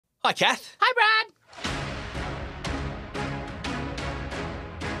Hi, Kath. Hi, Brad.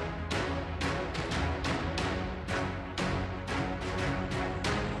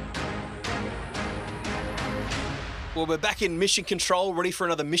 Well, we're back in mission control, ready for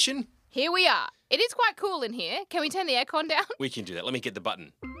another mission. Here we are. It is quite cool in here. Can we turn the aircon down? We can do that. Let me get the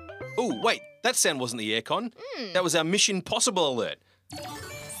button. Oh, wait, that sound wasn't the aircon. That was our Mission Possible alert.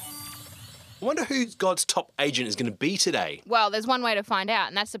 I wonder who God's top agent is going to be today. Well, there's one way to find out,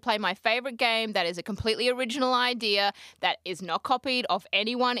 and that's to play my favourite game that is a completely original idea that is not copied off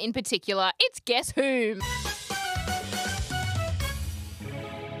anyone in particular. It's Guess Whom.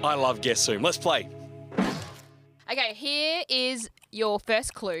 I love Guess Whom. Let's play. Okay, here is your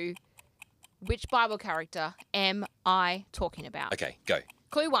first clue. Which Bible character am I talking about? Okay, go.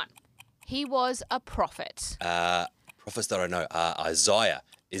 Clue 1. He was a prophet. Prophets that I know are Isaiah,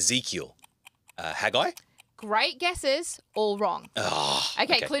 Ezekiel, Haggai. Great guesses, all wrong. Oh,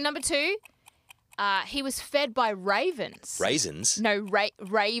 Okay, clue number 2. He was fed by ravens. Raisins? No,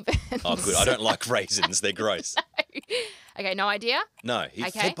 ravens. Oh, good. I don't like raisins. They're gross. Okay, no idea? No, he's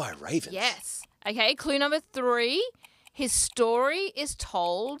Okay. fed by ravens. Yes. Okay, clue number 3. His story is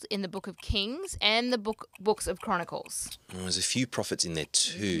told in the Book of Kings and the books of Chronicles. Oh, there's a few prophets in there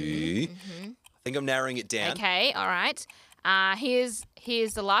too. I think I'm narrowing it down. Okay, all right. Here's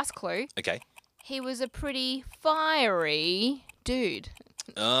the last clue. Okay. He was a pretty fiery dude.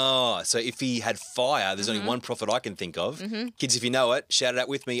 Oh, so if he had fire, there's only one prophet I can think of. Kids, if you know it, shout it out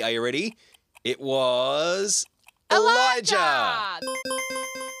with me. Are you ready? It was Elijah.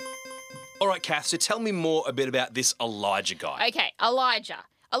 All right, Kath, so tell me more a bit about this Elijah guy. Okay, Elijah.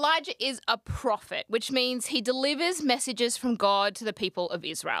 Elijah is a prophet, which means he delivers messages from God to the people of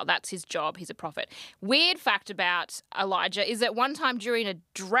Israel. That's his job. He's a prophet. Weird fact about Elijah is that one time during a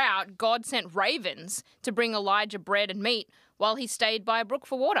drought, God sent ravens to bring Elijah bread and meat while he stayed by a brook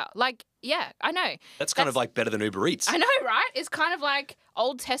for water. Like, yeah, I know. That's kind of like better than Uber Eats. I know, right? It's kind of like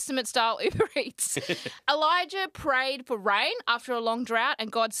Old Testament style Uber Eats. Elijah prayed for rain after a long drought,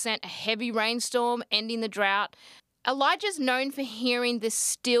 and God sent a heavy rainstorm, ending the drought. Elijah's known for hearing this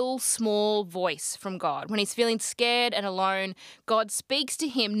still, small voice from God. When he's feeling scared and alone, God speaks to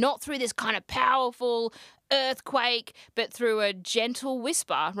him not through this kind of powerful earthquake, but through a gentle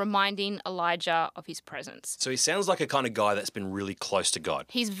whisper reminding Elijah of his presence. So he sounds like a kind of guy that's been really close to God.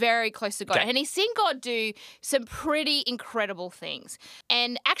 He's very close to God. Okay. And he's seen God do some pretty incredible things.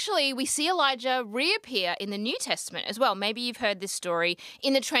 And actually, we see Elijah reappear in the New Testament as well. Maybe you've heard this story.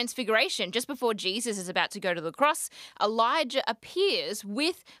 In the Transfiguration, just before Jesus is about to go to the cross, Elijah appears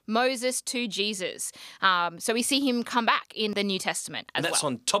with Moses to Jesus. So we see him come back in the New Testament as And that's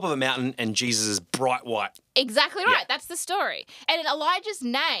well. on top of a mountain, and Jesus is bright white. Exactly right. Yeah. That's the story. And Elijah's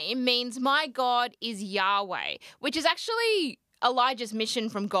name means my God is Yahweh, which is actually Elijah's mission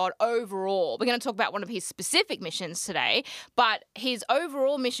from God overall. We're going to talk about one of his specific missions today, but his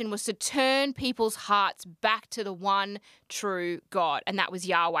overall mission was to turn people's hearts back to the one true God, and that was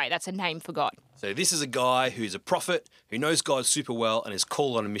Yahweh. That's a name for God. So this is a guy who's a prophet, who knows God super well and is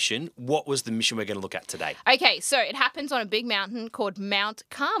called on a mission. What was the mission we're going to look at today? Okay, so it happens on a big mountain called Mount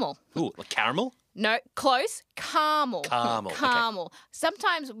Carmel. Ooh, like caramel? No, close. Carmel. Carmel, okay. Carmel.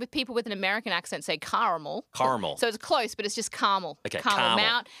 Sometimes with people with an American accent say caramel. Caramel. So it's close, but it's just Carmel. Okay, Carmel. Carmel.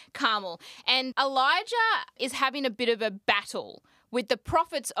 Mount Carmel. And Elijah is having a bit of a battle with the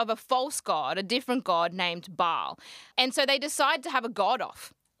prophets of a false god, a different god named Baal. And so they decide to have a god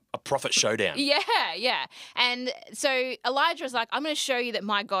off. A prophet showdown. Yeah. And so Elijah is like, I'm going to show you that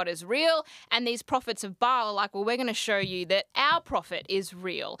my God is real. And these prophets of Baal are like, well, we're going to show you that our prophet is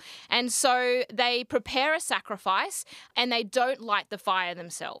real. And so they prepare a sacrifice and they don't light the fire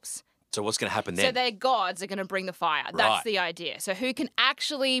themselves. So what's going to happen then? So their gods are going to bring the fire. Right. That's the idea. So who can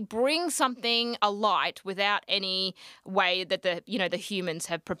actually bring something alight without any way that the humans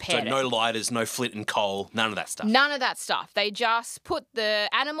have prepared So it? no lighters, no flint and coal, none of that stuff. None of that stuff. They just put the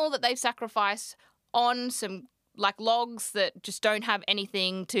animal that they've sacrificed on some like logs that just don't have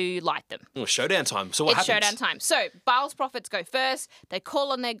anything to light them. Oh, showdown time. So what It's happens? showdown time. So Baal's prophets go first. They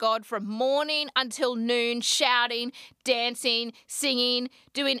call on their God from morning until noon, shouting, dancing, singing,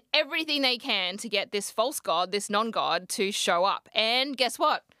 doing everything they can to get this false god, this non-god, to show up. And guess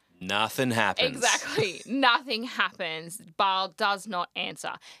what? Nothing happens. Exactly. Nothing happens. Baal does not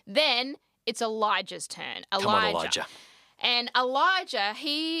answer. Then it's Elijah's turn. Come on, Elijah. And Elijah,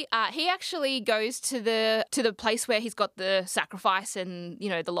 he actually goes to the place where he's got the sacrifice and,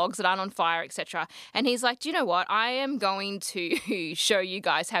 the logs that aren't on fire, etc. And he's like, do you know what? I am going to show you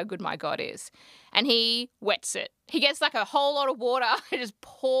guys how good my God is. and he wets it. He gets like a whole lot of water and just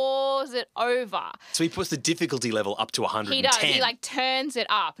pours it over. So he puts the difficulty level up to 110. He does. He like turns it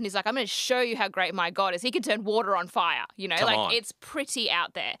up and he's like, I'm going to show you how great my God is. He can turn water on fire, you know, Come like on. It's pretty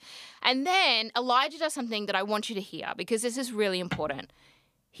out there. And then Elijah does something that I want you to hear because this is really important.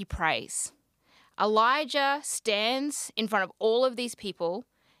 He prays. Elijah stands in front of all of these people,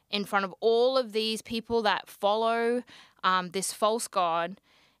 in front of all of these people that follow this false god,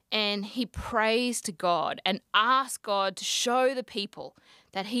 and he prays to God and asks God to show the people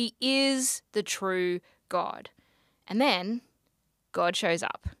that he is the true God. And then God shows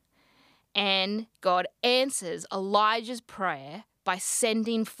up and God answers Elijah's prayer by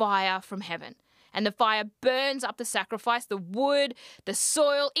sending fire from heaven. And the fire burns up the sacrifice, the wood, the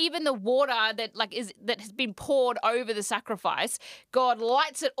soil, even the water that has been poured over the sacrifice. God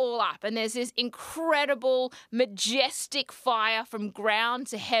lights it all up, and there's this incredible, majestic fire from ground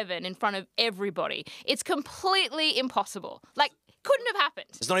to heaven in front of everybody. It's completely impossible. Couldn't have happened.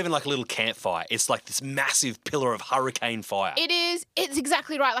 It's not even like a little campfire. It's like this massive pillar of hurricane fire. It is. It's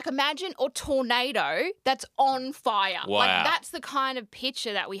exactly right. Like imagine a tornado that's on fire. Wow. Like that's the kind of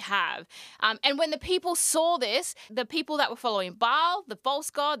picture that we have. And when the people saw this, the people that were following Baal, the false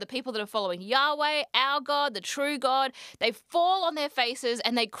god, the people that are following Yahweh, our God, the true God, they fall on their faces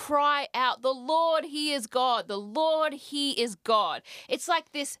and they cry out, "The Lord, He is God. The Lord, He is God." It's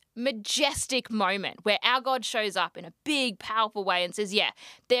like this majestic moment where our God shows up in a big, powerful way and says, yeah,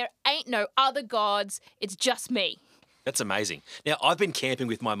 there ain't no other gods, it's just me. That's amazing. Now, I've been camping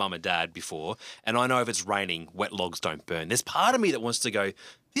with my mum and dad before, and I know if it's raining, wet logs don't burn. There's part of me that wants to go,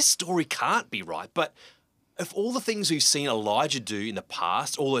 this story can't be right, but of all the things we've seen Elijah do in the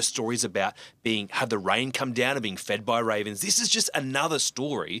past, all those stories about have the rain come down and being fed by ravens, this is just another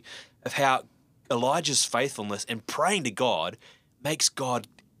story of how Elijah's faithfulness and praying to God makes God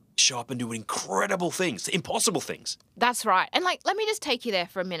show up and do incredible things, impossible things. That's right. And let me just take you there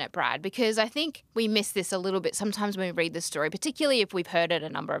for a minute, Brad, because I think we miss this a little bit sometimes when we read the story, particularly if we've heard it a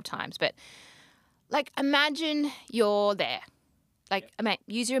number of times. But imagine you're there.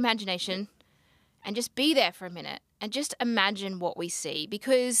 Use your imagination and just be there for a minute and just imagine what we see,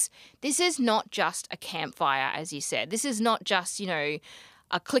 because this is not just a campfire, as you said. This is not just,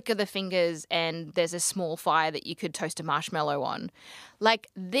 a click of the fingers and there's a small fire that you could toast a marshmallow on.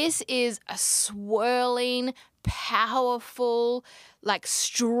 This is a swirling, powerful,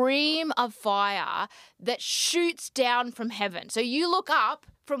 stream of fire that shoots down from heaven. So you look up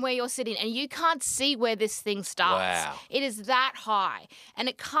from where you're sitting and you can't see where this thing starts. Wow. It is that high and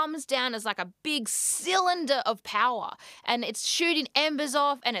it comes down as like a big cylinder of power and it's shooting embers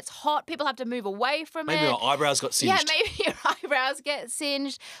off and it's hot. People have to move away from it. Maybe my eyebrows got singed. Yeah, maybe your eyebrows get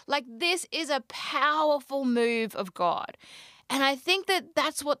singed. This is a powerful move of God. And I think that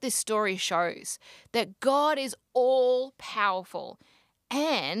that's what this story shows, that God is all powerful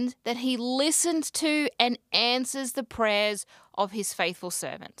and that he listens to and answers the prayers of his faithful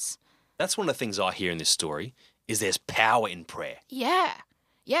servants. That's one of the things I hear in this story is there's power in prayer. Yeah.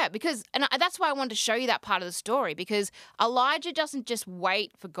 Yeah, and that's why I wanted to show you that part of the story, because Elijah doesn't just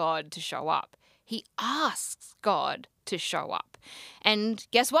wait for God to show up. He asks God to show up. And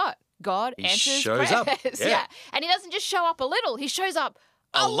guess what? God answers shows prayers. up. Yeah. And he doesn't just show up a little, he shows up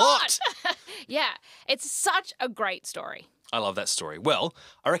a lot. Yeah, it's such a great story. I love that story. Well,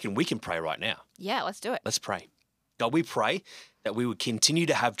 I reckon we can pray right now. Yeah, let's do it. Let's pray. God, we pray that we would continue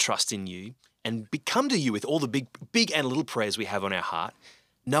to have trust in you and come to you with all the big and little prayers we have on our heart,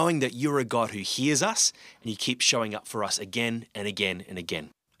 knowing that you're a God who hears us and you keep showing up for us again and again and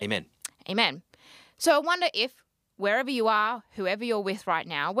again. Amen. Amen. So I wonder if wherever you are, whoever you're with right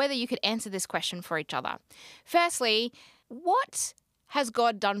now, whether you could answer this question for each other. Firstly, what has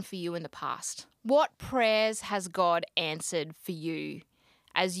God done for you in the past? What prayers has God answered for you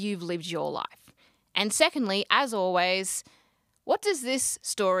as you've lived your life? And secondly, as always, what does this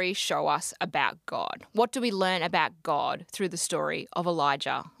story show us about God? What do we learn about God through the story of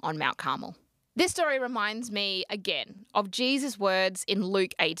Elijah on Mount Carmel? This story reminds me again of Jesus' words in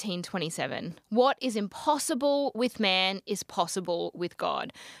Luke 18:27. What is impossible with man is possible with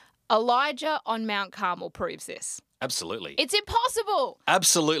God. Elijah on Mount Carmel proves this. Absolutely. It's impossible.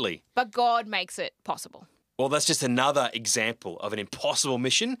 Absolutely. But God makes it possible. Well, that's just another example of an impossible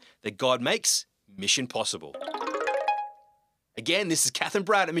mission that God makes mission possible. Again, this is Kath and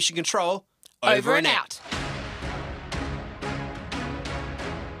Brad at Mission Control. Over and out.